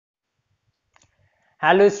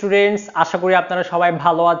Hello students, আশা করি আপনারা সবাই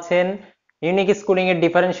ভালো আছেন। ইউনিক স্কুলিং এর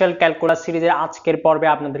ডিফারেনশিয়াল ক্যালকুলাস সিরিজের আজকের পর্বে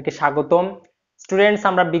আপনাদেরকে স্বাগতম। স্টুডেন্টস,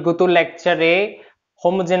 আমরা বিগত লেকচারে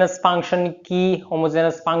হোমোজেনাস ফাংশন কি,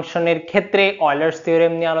 হোমোজেনাস ফাংশনের ক্ষেত্রে অয়লার্স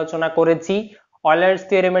থিওরেম নিয়ে আলোচনা করেছি। অয়লার্স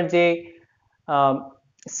থিওরেমের যে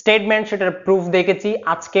স্টেটমেন্ট সেটার প্রুফ দেখেছি।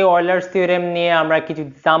 আজকে অয়লার্স থিওরেম নিয়ে আমরা কিছু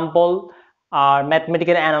এক্সাম্পল আর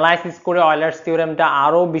ম্যাথমেটিক্যাল অ্যানালাইসিস করে অয়লার্স থিওরেমটা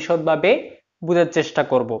আরো বিশদভাবে বোঝার চেষ্টা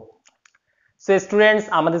করব। সো স্টুডেন্টস,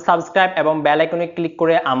 আমাদের সাবস্ক্রাইব এবং বেল আইকনে ক্লিক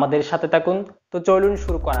করে আমাদের সাথে থাকুন। তো চলুন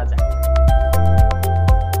শুরু করা যাক।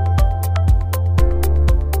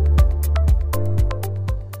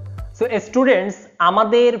 সো স্টুডেন্টস,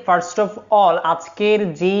 আমাদের ফার্স্ট অফ অল আজকের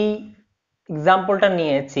যে এক্সাম্পলটা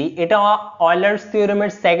নিয়েছি এটা অয়লার্স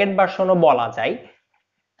থিওরেমের সেকেন্ড ভার্সনও বলা যায়।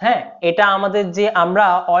 হ্যাঁ, এটা আমাদের যে আমরা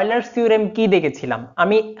অয়লার্স থিওরেম কি দেখেছিলাম,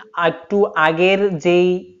 আমি একটু আগের যেই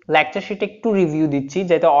লেকচার শিটে একটু রিভিউ দিচ্ছি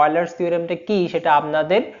যাতে অয়লার্স থিওরেমটা কি সেটা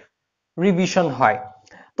আপনাদের রিভিশন হয়।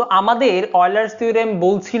 তো আমাদের অয়লার্স থিওরেম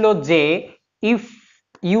বলছিল যে if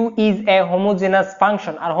you is a homogeneous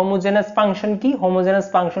function, R homogeneous function কি? হোমোজেনাস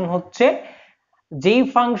ফাংশন হচ্ছে যেই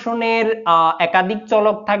ফাংশনের একাধিক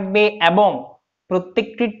চলক থাকবে এবং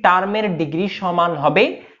প্রত্যেকটি টার্মের ডিগ্রি সমান হবে,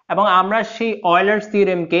 এবং আমরা সেই অয়লার্স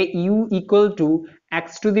থিওরেমকে u equal to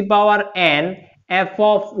x to the power n f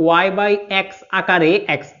of y by x আকারে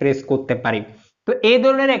এক্সপ্রেস করতে পারি। তো এই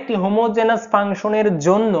ধরনের একটি হোমোজেনাস ফাংশনের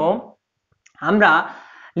জন্য আমরা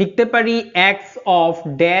লিখতে পারি x of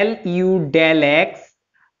del you del x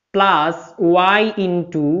plus y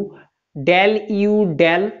into del you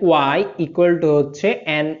del Y equal to হচ্ছে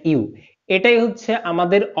এন ইউ। এটাই হচ্ছে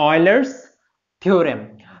আমাদের অয়লার্স থিওরেম।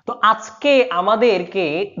 তো আজকে আমাদেরকে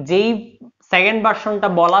যেই সেকেন্ড ভার্সনটা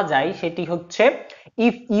বলা যায় সেটি হচ্ছে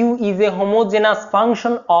if you is a homogeneous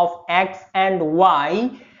function of x and Y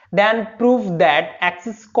then prove that x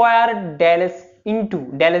square del S into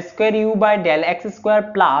del square you by del x square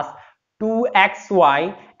plus 2xy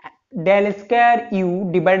del square u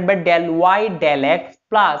divided by del y del x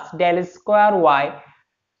plus del square y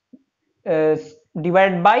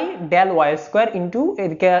divided by del y square into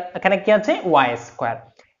এখানে কি আছে y square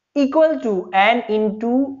equal to n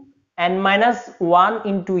into n minus 1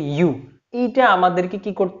 into u। এটা আমাদেরকে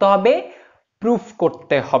কি করতে হবে? Proof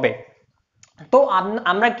করতে হবে। তো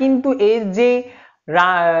আমরা কিন্তু এর যে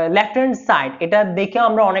লেফট হ্যান্ড সাইড এটা দেখে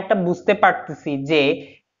আমরা অনেকটা বুঝতে পারতেছি যে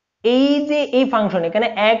এই যে এই ফাংশন এখানে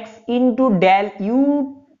x into del you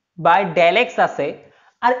by del x আছে,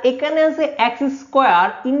 আর এখানে আছে x square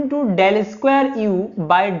into del square you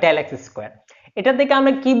by del x square. এটা থেকে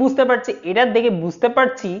আমরা কি বুঝতে পারছি? এটা দেখে বুঝতে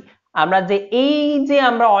পারছি আমরা যে এই যে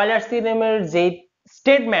আমরা অয়লার্স থিওরেমের যে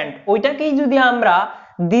স্টেটমেন্ট ওইটাকেই যদি আমরা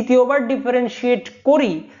দ্বিতীয়বার ডিফারেন্সিয়েট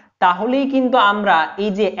করি তাহলেই কিন্তু আমরা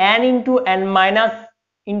এই যে n into n minus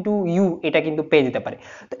into you এটা কিন্তু পেয়ে যেতে পারে।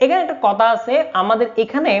 তো এখানে একটা কথা আছে, আমাদের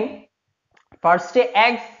এখানে ফার্স্টে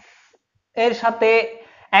x এর সাথে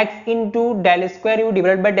x into del square you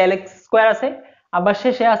divide by del x square আছে, আবার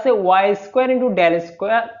শেষে আছে y square into del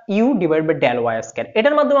square you divide by del Y square.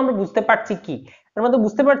 এটার মাধ্যমে আমরা বুঝতে পারছি কি? এর মধ্যে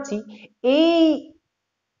বুঝতে পারছি এই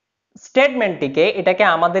স্টেটমেন্টটিকে এটাকে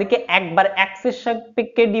আমাদেরকে একবার x এর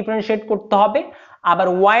সাপেক্ষে ডিফারেন্সিয়েট করতে হবে, আবার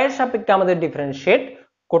y এর সাপেক্ষে আমাদের ডিফারেন্সিয়েট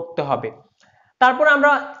করতে হবে। তারপর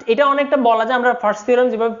আমরা এটা অনেকটা বলা যায় আমরা ফার্স্ট থিওরেম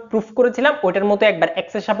যেভাবে প্রুফ করেছিলাম ওইটার মতো একবার x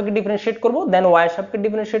এর সাপেক্ষে ডিফারেন্সিয়েট করব, দেন y এর সাপেক্ষে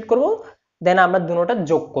ডিফারেন্সিয়েট করব, দেন আমরা দুটোটা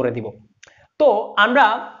যোগ করে দিব। তো আমরা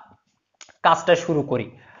কাজটা শুরু করি।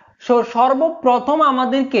 সো সর্বপ্রথম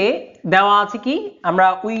আমাদেরকে দেওয়া আছে কি, আমরা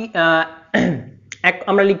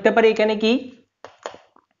আমরা লিখতে পারি এখানে কি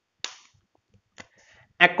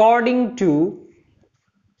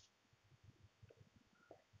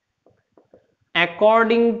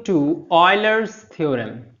according to Euler's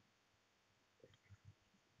theorem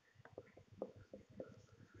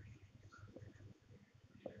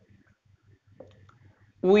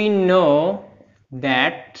we know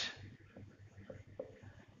that,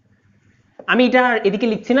 আমি এটা এদিকে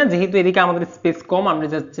লিখছি না যেহেতু এদিকে আমাদের স্পেস কম, আমরা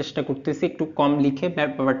যা চেষ্টা করতেছি একটু কম লিখে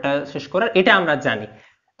ব্যাপারটা শেষ করার, এটা আমরা জানি।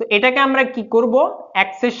 তো এটাকে আমরা কি করব?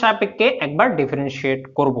 x এর সাপেক্ষে একবার ডিফারেন্সিয়েট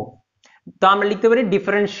করব। তো আমরা লিখতে পারি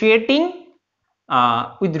differentiating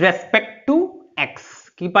with respect to x।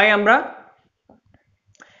 কি পাই আমরা?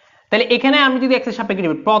 তাহলে এখানে আমি যদি x এর সাপেক্ষে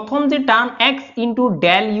নিব প্রথম যে term x into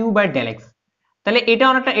del you by del x, তাহলে এটা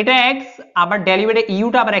অনেকটা এটা x, আবার ডেল ইউ বাই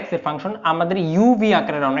ইউটা আবার x এর ফাংশন, আমাদের uv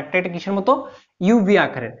আকারের অনেকটা, এটা কিসের মতো? uv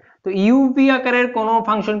আকারের। তো uv আকারের কোন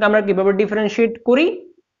ফাংশনকে আমরা কিভাবে ডিফারেন্সিয়েট করি?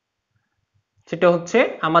 সেটা হচ্ছে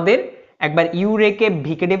আমাদের একবার u রেখে v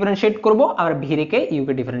কে ডিফারেন্সিয়েট করব, আবার v রেখে u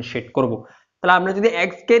কে ডিফারেন্সিয়েট করব। তাহলে আমরা যদি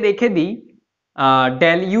x কে রেখে দিই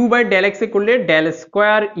del you by del x এ করলে del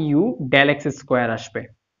square you del x square আসবে,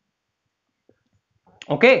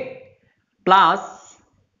 ওকে। প্লাস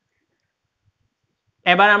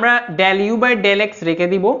এবার আমরা del you by del x রেখে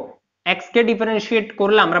দিব, এক্স কে ডিফারেন্সিয়েট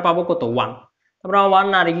করলে আমরা পাবো কত 1, আমরা 1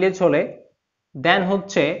 না লিখলে চলে। দেন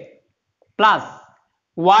হচ্ছে plus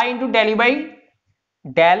y into del you by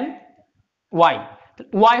del y,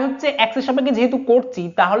 y হচ্ছে x এর সাপেক্ষে যেহেতু করছি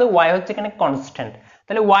তাহলে y হচ্ছে এখানে কনস্ট্যান্ট,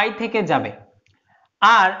 তাহলে y থেকে যাবে।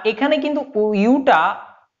 আর এখানে কিন্তু ইউটা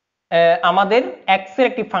আমাদের x এর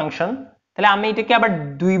একটি ফাংশন, তাহলে আমি এটাকে আবার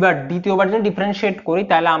দ্বিতীয়বার যদি ডিফারেন্সিয়েট করি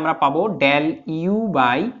তাহলে আমরা পাবো del you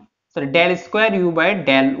by del square you by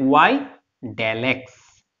del Y del x.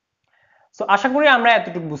 So আশা করি আমরা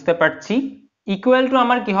এতটুকু বুঝতে পারছি। ইকুয়াল টু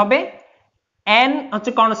আমার কি হবে, n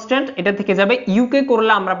হচ্ছে কনস্ট্যান্ট, এটা থেকে যাবে, ইউ কে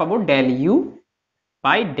করলে আমরা পাবো del you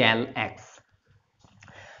by del x.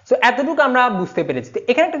 So এতটুকু আমরা বুঝতে পেরেছি। তো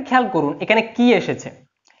এখানে একটু খেয়াল করুন এখানে কি এসেছে,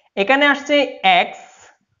 এখানে আসছে x,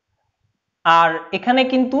 আর এখানে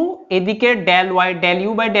কিন্তু এদিকে del Y del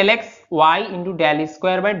you by del x Y into del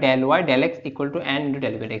square by del Y del x equal to N into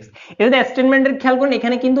del by x. এটা স্টেটমেন্টের খেয়াল করুন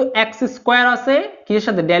এখানে কিন্তু এক্স স্কোয়ার আছে কি এর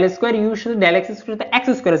সাথে, ডেল স্কোয়ার ইউ এর সাথে ডেল এক্স স্কোয়ার সাথে এক্স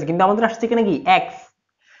স্কোয়ার আছে, কিন্তু আমাদের আসছে এখানে কি এক্স।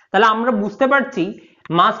 তাহলে আমরা বুঝতে পারছি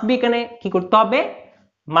মাস্ট বি এখানে কি করতে হবে,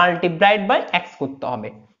 মাল্টিপ্লাইড বাই এক্স করতে হবে।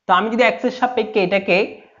 তো আমি যদি এক্স এর সাপেক্ষে এটাকে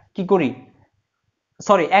কি করি,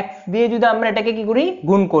 সরি এক্স দিয়ে যদি আমরা এটাকে কি করি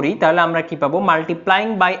গুণ করি, তাহলে আমরা কি পাবো, multiplying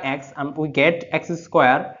by x we get x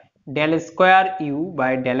square del square you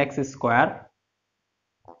by del x square,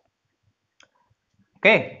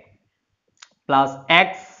 okay, plus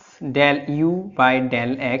x del you by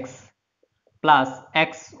del x plus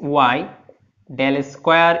x Y del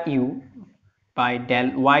square you by del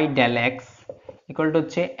Y del x equal to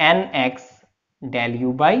হচ্ছে N x del you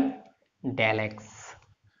by del x.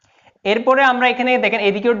 এরপরে আমরা এখানে দেখেন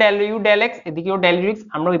এদিকেও del you del x এদিকেও del you x,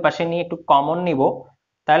 আমরা ওই পাশে নিয়ে একটু কমন নিব,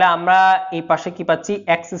 তাহলে আমরা এই পাশে কি পাচ্ছি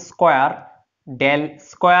x square del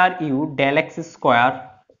square you del x square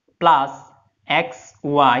plus x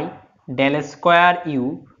Y del square you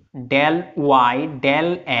del Y del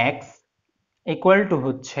x equal to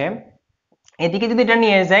হচ্ছে, এদিকে যদি এটা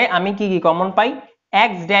নিয়ে যায় আমি কি কি common pi,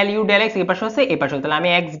 x del you del x এই পাশে আছে এই পাশে, তাহলে আমি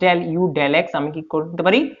x del you del x আমি কি করতে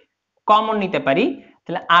পারি কমন নিতে পারি,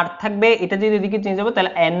 তাহলে আর থাকবে এটা যদি এদিকে চেঞ্জ হবে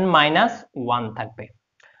তাহলে n মাইনাস 1 থাকবে।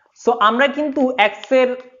 সো আমরা কিন্তু x এর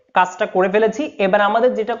কাজটা করে ফেলেছি, এবার আমাদের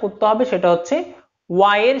যেটা করতে হবে সেটা হচ্ছে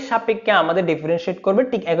y এর সাপেক্ষে আমাদের ডিফারেন্সিয়েট করবে,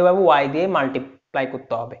 ঠিক একইভাবে y দিয়ে মাল্টিপ্লাই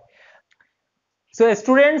করতে হবে। সো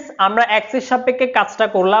স্টুডেন্টস আমরা x এর সাপেক্ষে কাজটা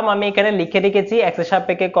করলাম, আমি এখানে লিখে রেখেছি x এর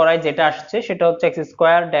সাপেক্ষে করায় যেটা আসছে সেটা হচ্ছে x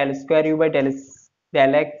square del square you by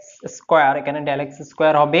del x square, এখানে ডেল এক্স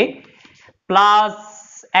স্কয়ার হবে plus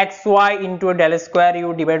xy into del square u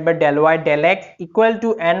divided by del y del x equal to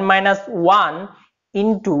n minus 1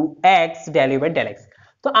 into x del u by del x।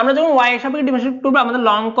 তো আমরা যখন y এর সাপেক্ষে differentiate করব আমাদের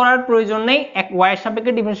long করার প্রয়োজন নেই, y এর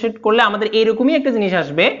সাপেক্ষে ডিফারেন্সিয়েট করলে আমাদের এরকমই একটা জিনিস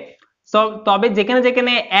আসবে। সো তবে যেখানে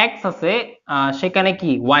যেখানে x আছে সেখানে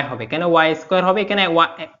কি y হবে, এখানে y স্কয়ার হবে, এখানে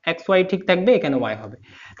xy ঠিক থাকবে, এখানে y হবে।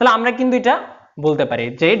 তাহলে আমরা কিন্তু এটা বলতে পারি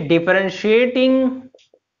যে differentiating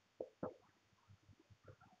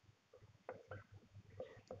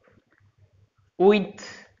with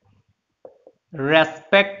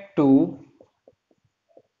respect to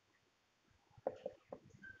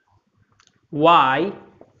y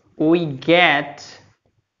we get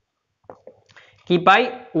কি পাই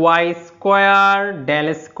y square del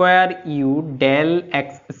square you del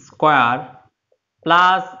x square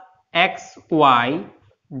plus x Y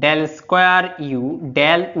del square you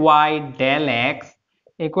del Y del x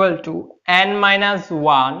equal to n minus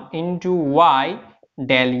 1 into y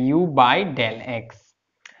del you by del x.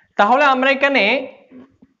 তাহলে আমরা এখানে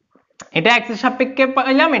এটা x এর সাপেক্ষে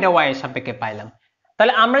পাইলাম, এটা y এর সাপেক্ষে পাইলাম।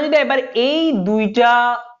 তাহলে আমরা যদি এবার এই দুইটা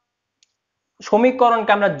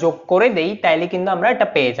সমীকরণকে আমরা যোগ করে দেই তাইলে কিন্তু আমরা এটা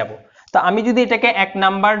পেয়ে যাব। তো আমি যদি এটাকে 1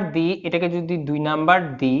 নাম্বার দিই, এটাকে যদি 2 নাম্বার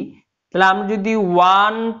দিই, তাহলে আমরা যদি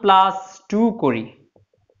 1 প্লাস 2 করি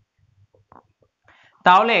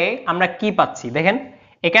তাহলে আমরা কি পাচ্ছি দেখেন,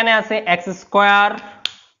 এখানে আছে x square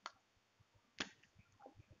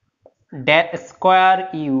del square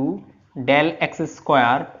you del x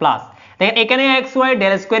square plus দেখেন এখানে xy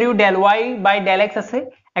del square you del y by del x আছে,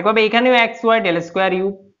 একভাবে এখানেও xy del square you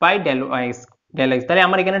by del y del x, তাহলে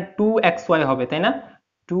আমার এখানে 2xy হবে তাই না,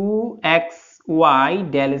 2xy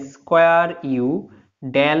del square you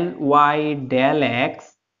del y del x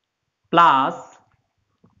plus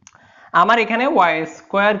আমার এখানে y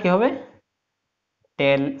স্কয়ার কি হবে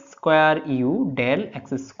del square you del x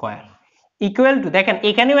square equal to দেখেন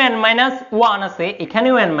এখানেও n মাইনাস 1 আছে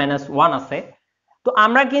এখানেও n মাইনাস 1 আছে, তো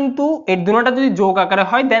আমরা কিন্তু এর দুটোটা যদি যোগ আকারে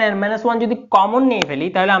হয় দেন n-1 যদি কমন নিয়ে ফেলি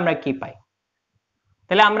তাহলে আমরা কি পাই,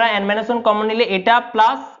 তাহলে আমরা n-1 কমন নিলে এটা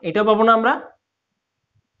প্লাস এটা পাবো না আমরা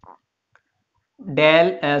del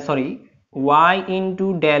sorry y into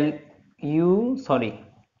del u sorry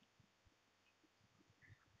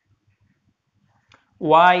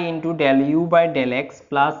y into del u by del x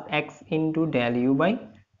plus x into del u by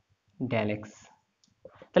del x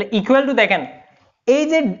তাহলে ইকুয়াল টু দেখেন এই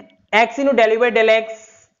যে x into del u by del x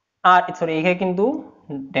R sorry এখানে কিন্তু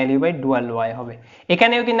del u by dual y হবে,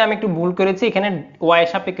 এখানেও কিন্তু আমি একটু ভুল করেছি, এখানে y এর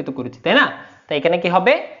সাপেক্ষে তো করেছি তাই না, তাই এখানে কি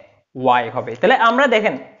হবে y হবে। তাহলে আমরা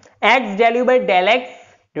দেখেন x del u by del x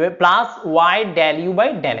plus y del u by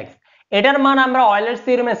del x এটার মান আমরা অয়েলার্স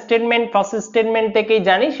থিওরেমের স্টেটমেন্ট প্রসেস স্টেটমেন্ট থেকেই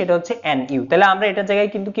জানি সেটা হচ্ছে nu, তাহলে আমরা এটার জায়গায়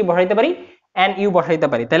কিন্তু কি বসাইতে পারি nu বসাইতে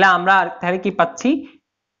পারি, তাহলে আমরা তাহলে কি পাচ্ছি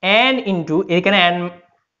n ইনটু এখানে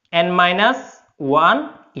n minus 1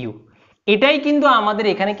 u, এটাই কিন্তু আমাদের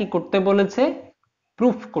এখানে কি করতে বলেছে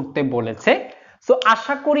প্রুফ করতে বলেছে। সো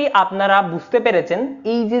আশা করি আপনারা বুঝতে পেরেছেন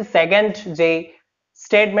এই যে সেকেন্ড যে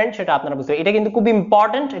স্টেটমেন্ট সেটা আপনারা বুঝতে, এটা কিন্তু খুব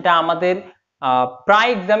ইম্পর্টেন্ট, এটা আমাদের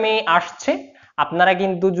প্রায় এক্সামে আসছে। আপনারা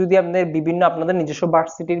কিন্তু যদি আপনাদের বিভিন্ন আপনাদের নিজস্ব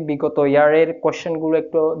ভার্সিটির বিগত ইয়ারের কোশ্চেন গুলো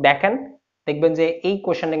একটু দেখেন দেখবেন যে এই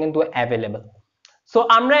কোশ্চেনটা কিন্তু অ্যাভেলেবল। সো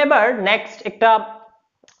আমরা এবার নেক্সট একটা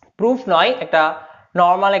প্রুফ নয় একটা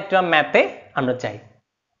নরমাল একটা ম্যাথে আমরা যাই।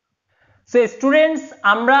 সো স্টুডেন্টস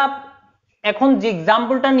আমরা এখন যে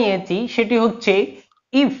এক্সাম্পলটা নিয়েছি সেটি হচ্ছে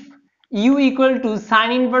if u equal to sin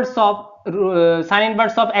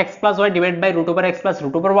inverse of x plus y divided by root over x plus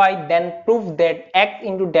root over y then prove that x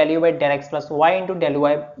into del u by del x plus y into del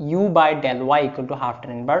y u by del y equal to half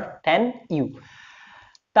tan inverse tan u।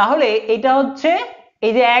 তাহলে এটা হচ্ছে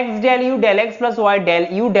এই যে x del u del x plus y del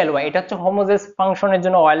u del y এটা হচ্ছে homogeneous ফাংশনের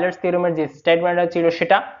জন্য Euler's থিওরেমের যে স্টেটমেন্টটা ছিল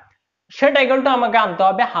সেটা ইকুয়াল টু আমাকে আনতে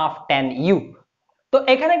হবে হাফ tan u। তো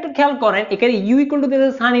এখানে একটু খেয়াল করেন এখানে u ইকুয়াল টু দিতে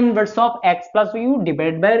sin inverse of x plus u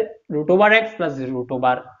divided by root over x plus root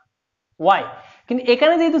over y, কিন্তু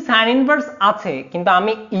এখানে যেহেতু sin ইনভার্স আছে কিন্তু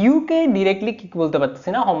আমি u কে डायरेक्टली কি বলতে পারতেছি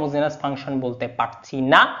না হোমোজেনাস ফাংশন বলতে পারছি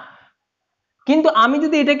না, কিন্তু আমি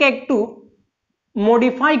যদি এটাকে একটু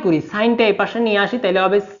মডিফাই করি সাইনটা এই পাশে নিয়ে আসি তাহলে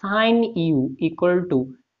হবে sin u equal to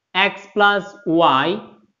x plus y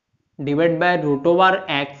divided by root over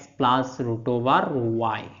x plus root over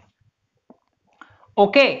y।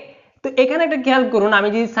 ওকে, তো এখানে একটা খেয়াল করুন আমি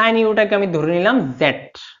যদি sin u টাকে আমি ধরে নিলাম z,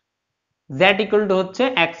 z ইকুয়াল টু হচ্ছে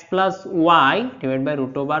x plus y divide by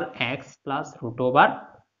root over x plus root over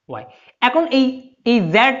y। এখন এই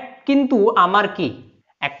z কিন্তু আমার কি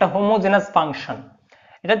একটা হোমোজেনাস ফাংশন,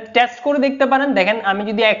 এটা টেস্ট করে দেখতে পারেন। দেখেন আমি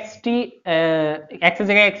যদি xt x এর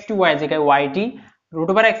জায়গায় xt y এর জায়গায় yt রুট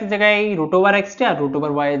ওভার x এর জায়গায় রুট ওভার xt আর রুট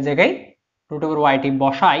ওভার y এর জায়গায় রুট ওভার yt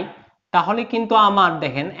বসাই তাহলে কিন্তু আমার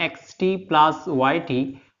দেখেন xt plus yt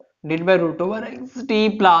divide by root over xt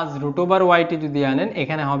plus root over yt যদি আনেন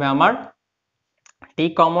এখানে হবে আমার t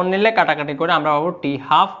কমন নিলে কাটাকাটি করে আমরা পাবো t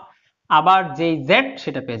হাফ, আবার যে z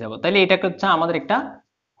সেটা পেয়ে যাব। তাহলে এটা হচ্ছে আমাদের একটা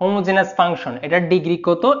হোমোজেনাস ফাংশন, এটার ডিগ্রি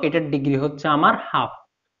কত, এটার ডিগ্রি হচ্ছে আমার half.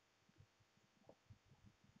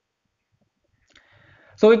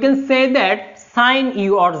 So we can say that sin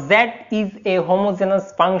u or z is a homogeneous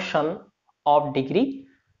function of degree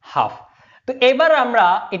half। তো এবার আমরা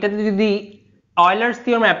এটাতে যদি Euler's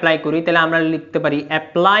theorem অ্যাপ্লাই করি তাহলে আমরা লিখতে পারি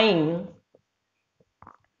applying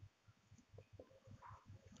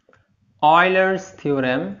Euler's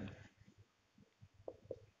theorem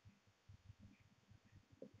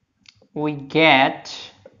we get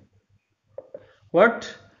what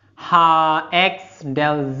x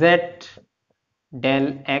del z del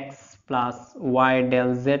x plus y del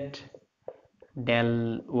z del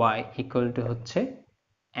y equal to হচ্ছে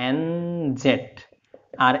nz,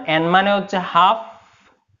 আর n মানে হচ্ছে হাফ,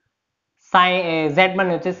 z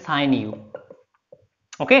মানে হচ্ছে sin u।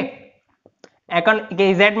 ওকে, এখন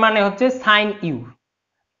এই z মানে হচ্ছে sin u,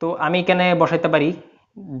 তো আমি এখানে বসাইতে পারি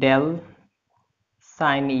del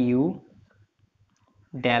sin u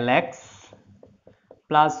del x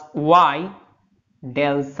plus y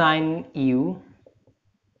del sin u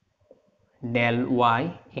del y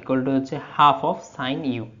equal to হচ্ছে half of sin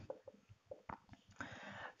u।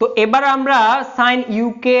 তো এবার আমরা sin u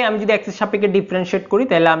কে আমি যদি x এর সাপেক্ষে ডিফারেন্সিয়েট করি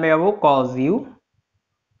তাহলে আমি পাবো cos u,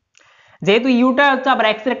 যেহেতু u টা হচ্ছে আবার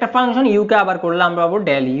x এর একটা ফাংশন u কে আবার করলে আমরা পাবো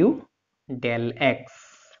del u del x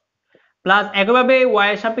plus একইভাবে y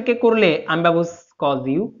এর সাপেক্ষে করলে আমি পাবো cos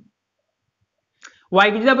u, y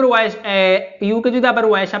কে যদি আবার u কে যদি আবার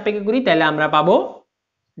y এর সাপেক্ষে করি তাহলে আমরা পাবো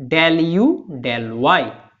del u del y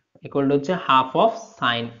equal to হচ্ছে half of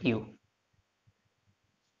sin u।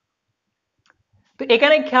 তো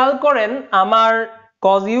এখানে খেয়াল করেন আমার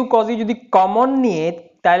cos u যদি কমন নিয়ে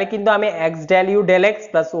তাহলে কিন্তু আমি x del u del x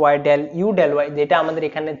plus y del u del y যেটা আমাদের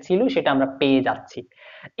এখানে ছিল সেটা আমরা পেয়ে যাচ্ছি।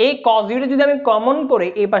 এই cos u টা যদি আমি কমন করে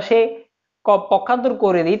এই পাশে পক্ষান্তর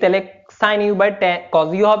করে দিই তাহলে sin u by cos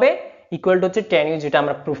u হবে ইকুয়াল টু হচ্ছে tan u, যেটা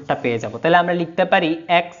আমরা প্রুফটা পেয়ে যাব। তাহলে আমরা লিখতে পারি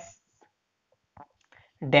x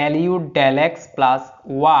del u del x plus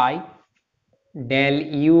y del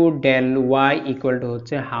u del y equal to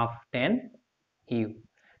হচ্ছে হাফ tan u।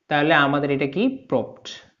 তাহলে আমাদের এটা কি প্রুফড।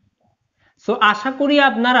 সো আশা করি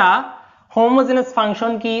আপনারা হোমোজেনাস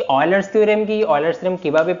ফাংশন কি, অয়লার্স থিওরেম কি, অয়লার্স থিওরেম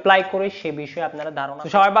কিভাবে অ্যাপ্লাই করে সে বিষয়ে আপনারা ধারণা।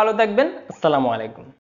 সবাই ভালো থাকবেন, আসসালামু আলাইকুম।